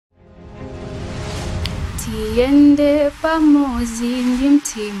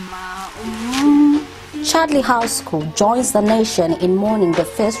Chadley House School joins the nation in mourning the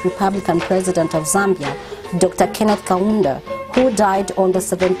first Republican president of Zambia, Dr. Kenneth Kaunda, who died on the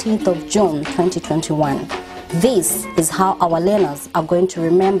 17th of June 2021. This is how our learners are going to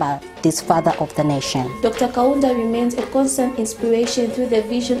remember this father of the nation. Dr. Kaunda remains a constant inspiration through the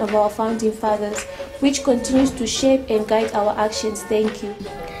vision of our founding fathers, which continues to shape and guide our actions. Thank you.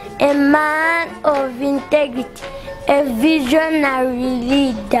 A man of integrity, a visionary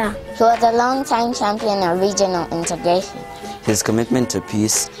leader. He was a long-time champion of regional integration. His commitment to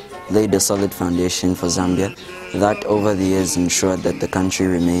peace laid a solid foundation for Zambia that over the years ensured that the country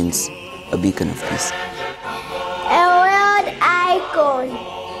remains a beacon of peace. A world icon,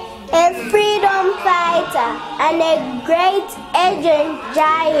 a freedom fighter, and a great agent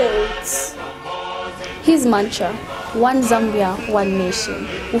giant. His mantra, "One Zambia, one nation,"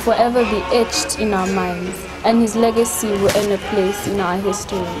 will forever be etched in our minds, and his legacy will earn a place in our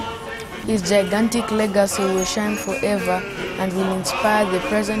history. His gigantic legacy will shine forever and will inspire the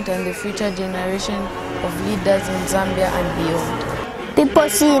present and the future generation of leaders in Zambia and beyond. People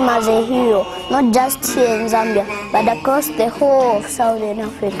see him as a hero, not just here in Zambia, but across the whole of Southern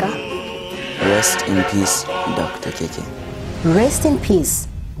Africa. Rest in peace, Dr. KK. Rest in peace,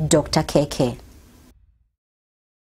 Dr. KK.